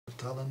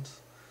talent.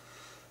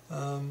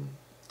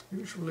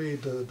 Usually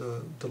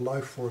the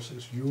life force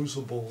is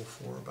usable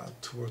for about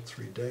 2 or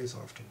 3 days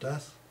after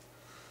death.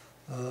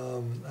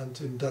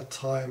 And in that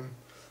time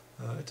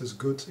it is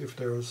good if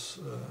there's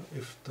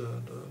if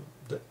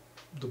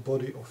the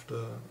body of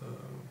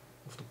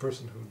the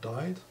person who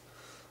died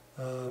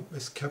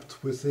is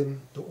kept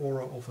within the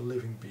aura of a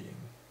living being.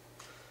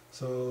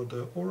 So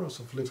the auras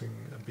of living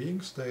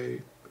beings,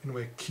 they in a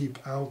way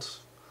keep out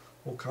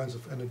all kinds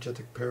of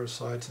energetic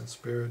parasites and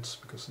spirits,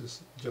 because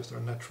it's just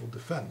their natural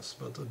defense.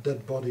 But a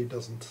dead body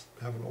doesn't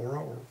have an aura,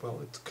 or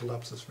well, it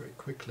collapses very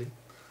quickly.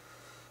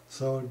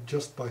 So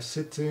just by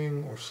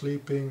sitting or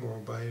sleeping or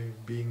by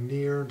being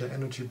near the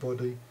energy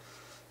body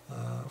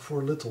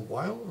for a little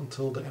while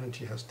until the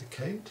energy has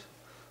decayed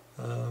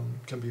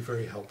can be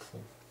very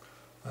helpful.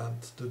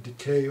 And the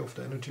decay of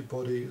the energy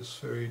body is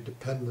very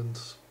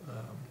dependent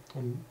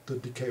on the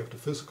decay of the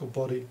physical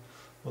body,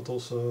 but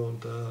also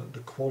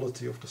the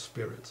quality of the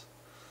spirit.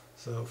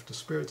 So if the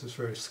spirit is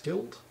very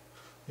skilled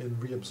in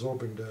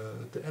reabsorbing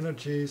the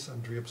energies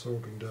and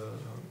reabsorbing the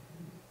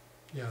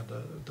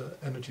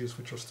energies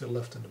which are still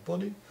left in the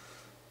body,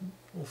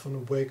 often a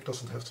wake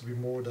doesn't have to be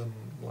more than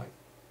like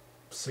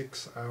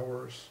 6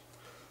 hours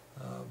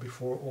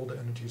before all the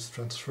energy is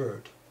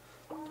transferred.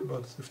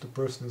 But if the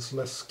person is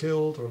less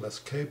skilled or less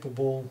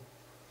capable,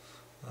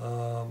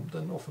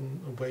 then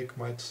often a wake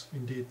might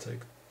indeed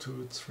take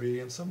 2, 3,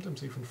 and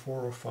sometimes even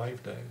 4 or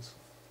 5 days.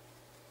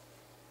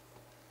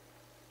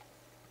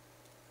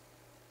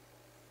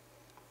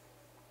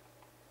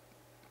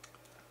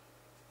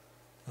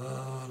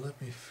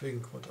 Let me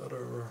think what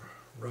other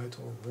right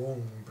or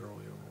wrong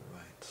burial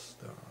rites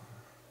there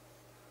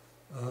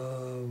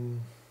are.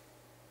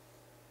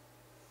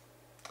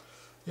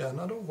 Yeah,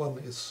 another one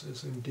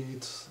is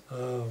indeed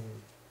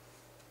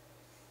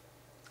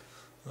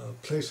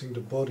placing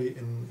the body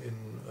in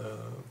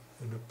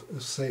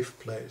a safe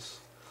place.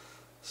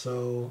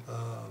 So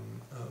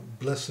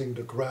blessing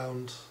the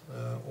ground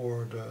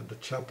or the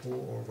chapel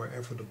or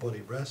wherever the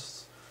body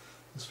rests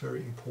is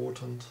very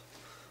important.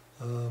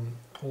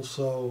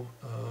 Also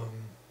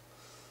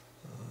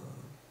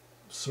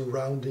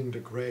surrounding the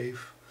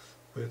grave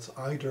with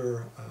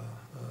either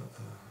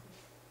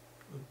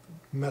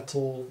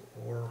metal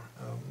or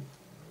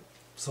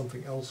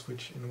something else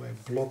which in a way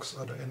blocks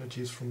other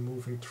energies from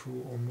moving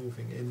through or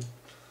moving in.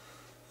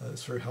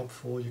 It's very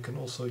helpful. You can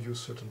also use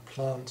certain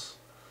plants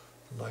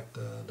like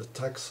the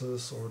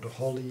taxus or the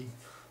holly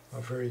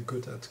are very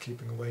good at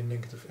keeping away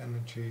negative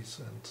energies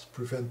and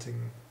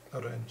preventing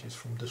other energies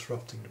from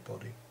disrupting the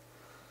body.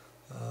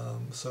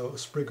 So a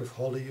sprig of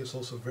holly is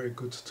also very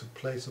good to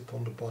place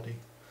upon the body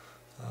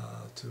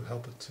to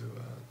help it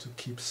to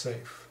keep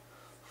safe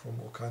from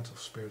all kinds of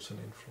spirits and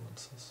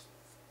influences.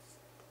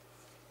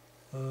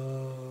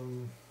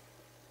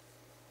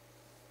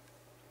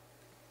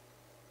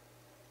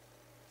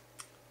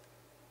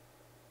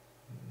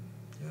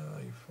 Yeah,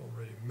 you've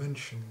already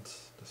mentioned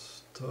the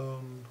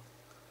stone.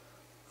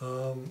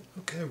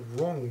 Okay,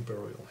 wrong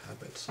burial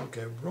habits.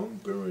 Okay, wrong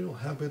burial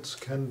habits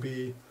can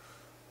be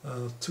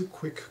too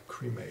quick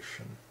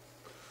cremation.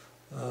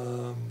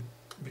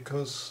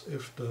 Because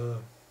if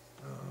the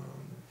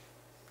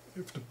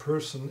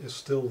person is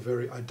still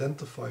very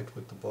identified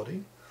with the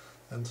body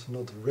and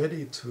not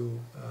ready to,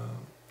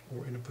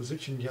 or in a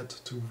position yet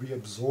to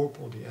reabsorb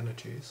all the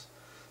energies,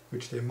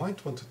 which they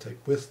might want to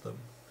take with them,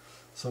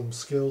 some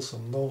skills,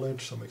 some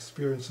knowledge, some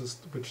experiences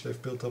which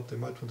they've built up, they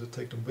might want to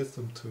take them with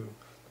them to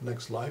the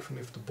next life, and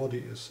if the body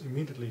is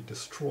immediately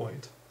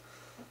destroyed,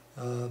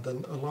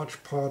 then a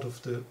large part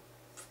of the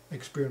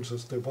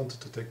experiences they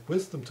wanted to take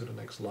with them to the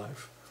next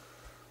life,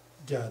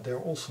 yeah, they're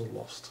also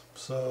lost.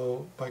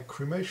 So by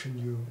cremation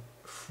you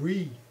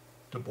free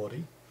the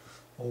body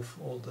of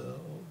all the,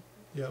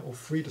 or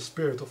free the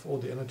spirit of all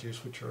the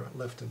energies which are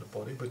left in the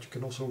body, but you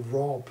can also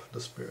rob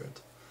the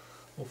spirit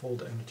of all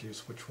the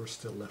energies which were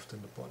still left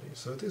in the body.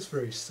 So it is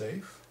very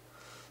safe.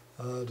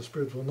 The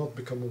spirit will not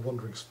become a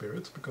wandering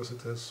spirit because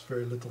it has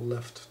very little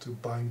left to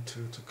bind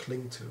to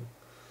cling to.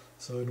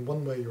 So in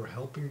one way you're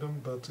helping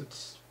them, but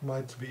it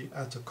might be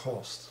at a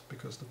cost,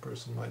 because the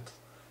person might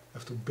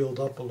have to build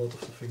up a lot of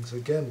the things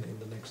again in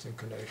the next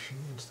incarnation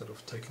instead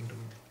of taking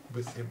them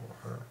with him or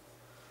her.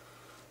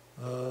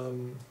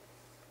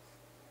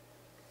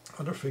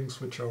 Other things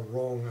which are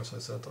wrong, as I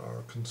said,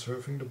 are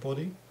conserving the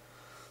body.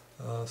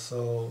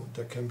 So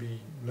there can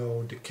be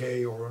no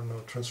decay or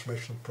no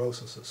transformational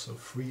processes, so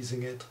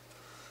freezing it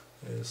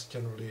is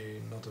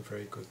generally not a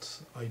very good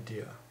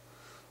idea.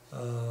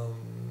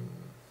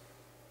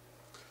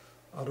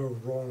 Other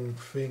wrong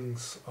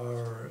things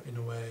are, in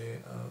a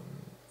way,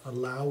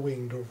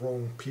 allowing the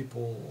wrong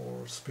people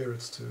or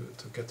spirits to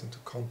get into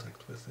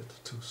contact with it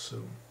too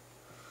soon.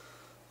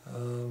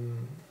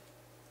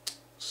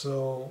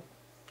 So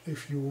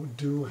if you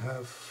do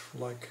have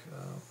like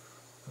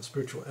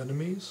spiritual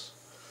enemies,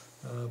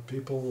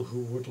 people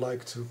who would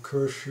like to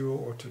curse you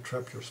or to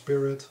trap your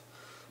spirit,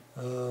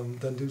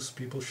 then these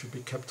people should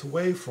be kept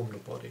away from the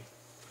body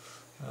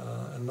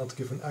and not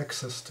given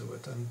access to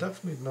it, and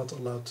definitely not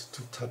allowed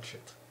to touch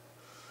it.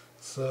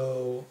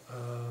 So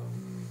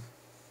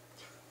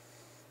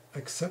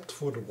except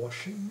for the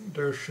washing,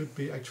 there should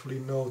be actually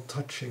no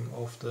touching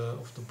of the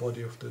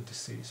body of the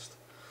deceased,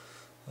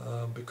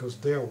 because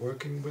they are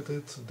working with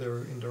it,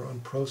 they're in their own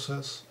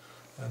process,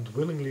 and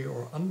willingly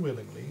or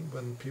unwillingly,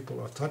 when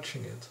people are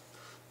touching it,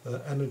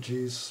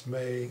 energies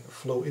may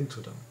flow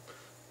into them.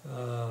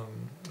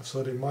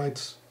 So they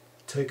might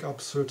take up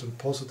certain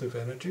positive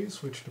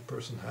energies which the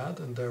person had,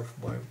 and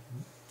thereby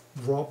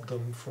rob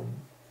them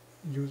from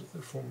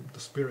the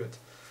spirit,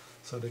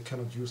 so they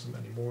cannot use them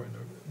anymore in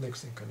their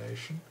next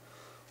incarnation.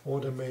 Or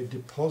they may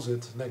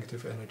deposit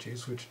negative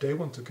energies which they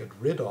want to get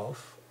rid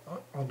of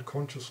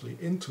unconsciously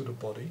into the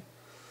body,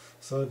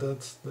 so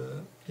that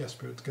the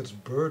spirit gets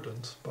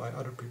burdened by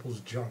other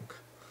people's junk.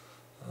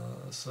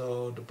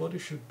 So the body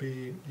should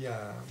be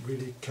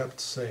really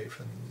kept safe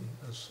and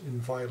as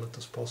inviolate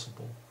as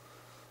possible.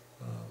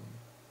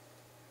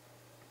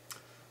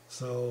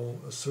 So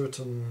a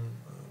certain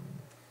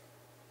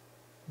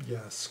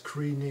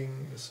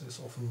screening is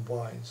often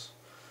wise,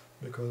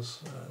 because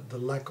the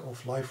lack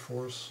of life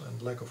force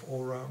and lack of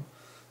aura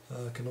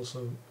can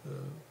also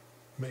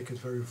make it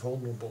very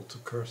vulnerable to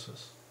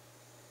curses.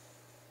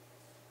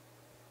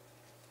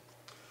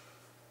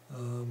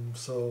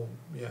 So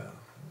yeah.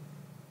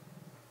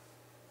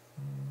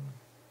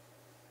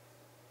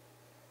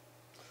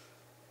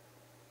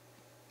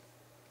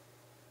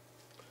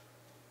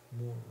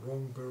 More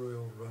wrong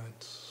burial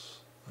rites.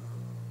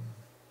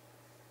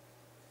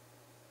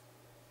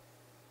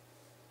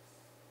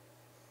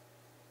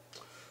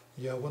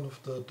 Yeah, one of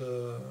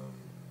the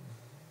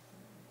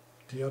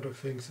other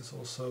things is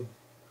also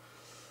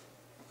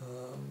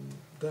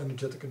the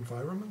energetic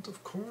environment,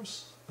 of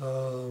course.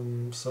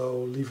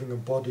 So leaving a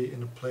body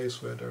in a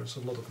place where there's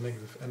a lot of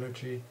negative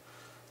energy,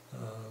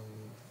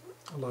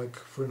 like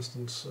for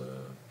instance,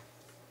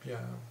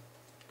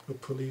 a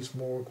police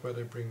morgue where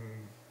they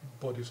bring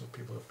bodies of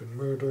people who have been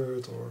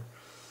murdered, or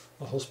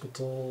a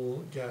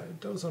hospital. Yeah,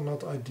 those are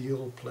not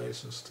ideal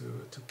places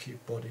to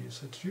keep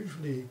bodies. It's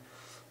usually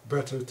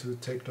better to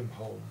take them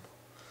home.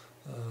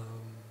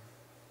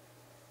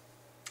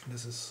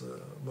 This is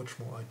much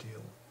more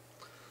ideal.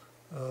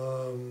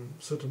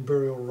 Certain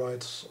burial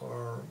rites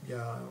are,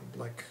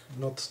 like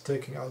not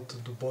taking out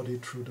the body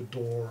through the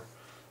door,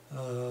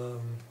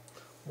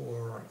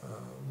 or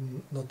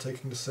not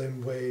taking the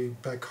same way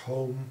back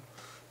home,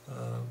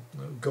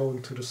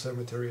 going to the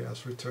cemetery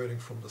as returning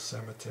from the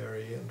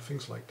cemetery, and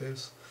things like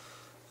this.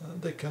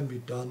 They can be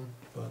done,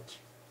 but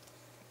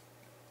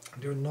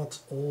they're not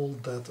all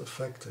that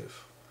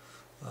effective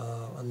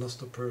unless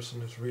the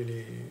person is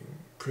really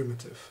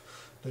primitive.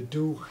 They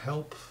do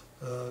help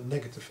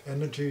negative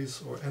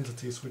energies or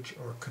entities which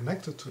are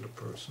connected to the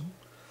person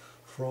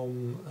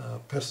from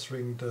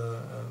pestering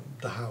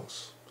the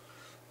house.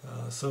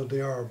 So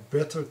they are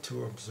better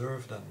to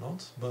observe than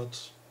not,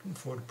 but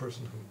for the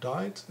person who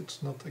died,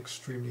 it's not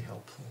extremely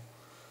helpful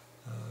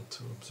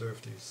to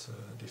observe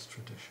these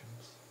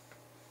traditions.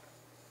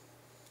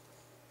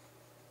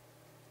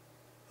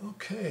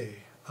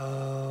 Okay,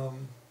 well,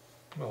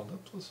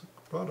 that was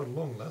a rather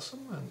long lesson,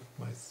 and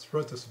my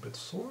throat is a bit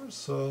sore,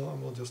 so I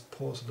will just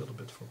pause a little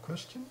bit for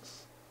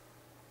questions.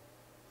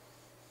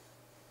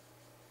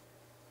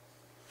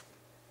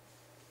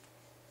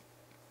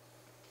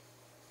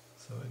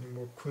 So any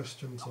more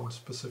questions on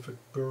specific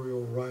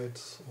burial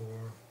rites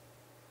or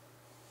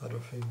other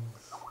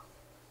things?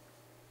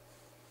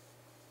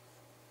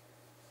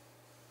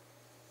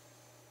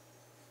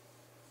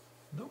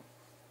 No?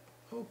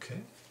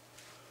 Okay.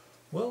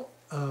 Well,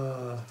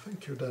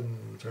 thank you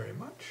then very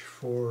much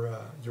for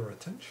your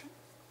attention.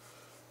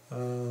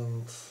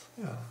 And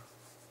yeah.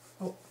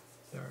 Oh,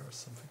 there's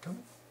something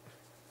coming.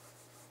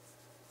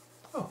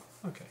 Oh,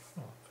 okay.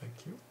 Oh, thank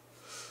you.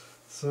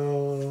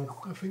 So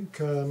I think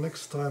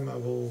next time I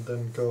will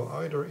then go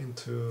either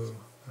into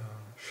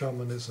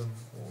shamanism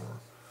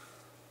or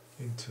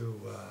into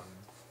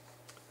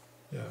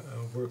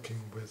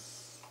working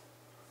with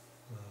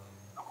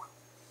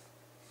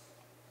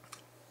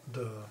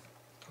the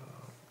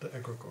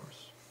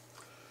egregores.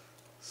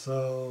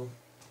 So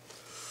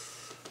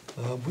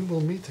we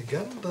will meet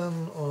again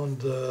then on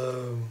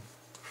the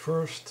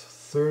first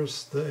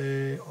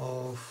Thursday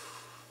of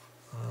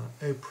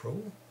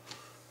April,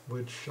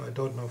 which I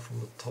don't know from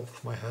the top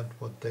of my head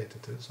what date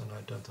it is, and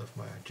I don't have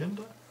my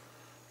agenda,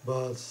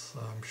 but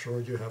I'm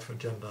sure you have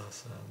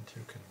agendas and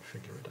you can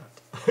figure it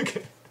out.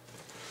 Okay.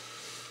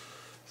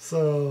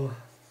 So,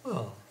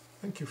 well,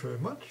 thank you very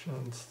much,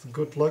 and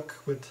good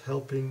luck with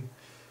helping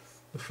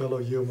the fellow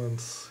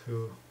humans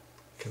who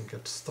can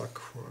get stuck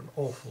for an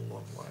awful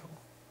long while.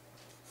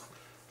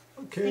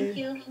 Okay. Thank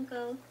you,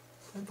 Uncle.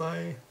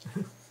 Bye-bye.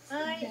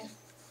 Bye. Okay.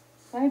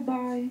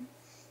 Bye-bye.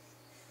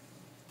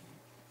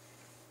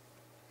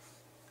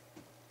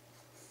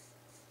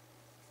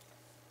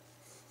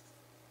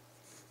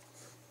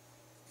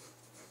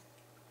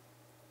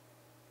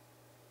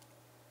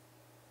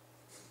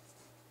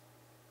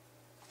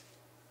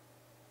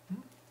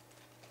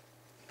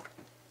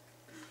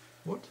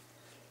 What?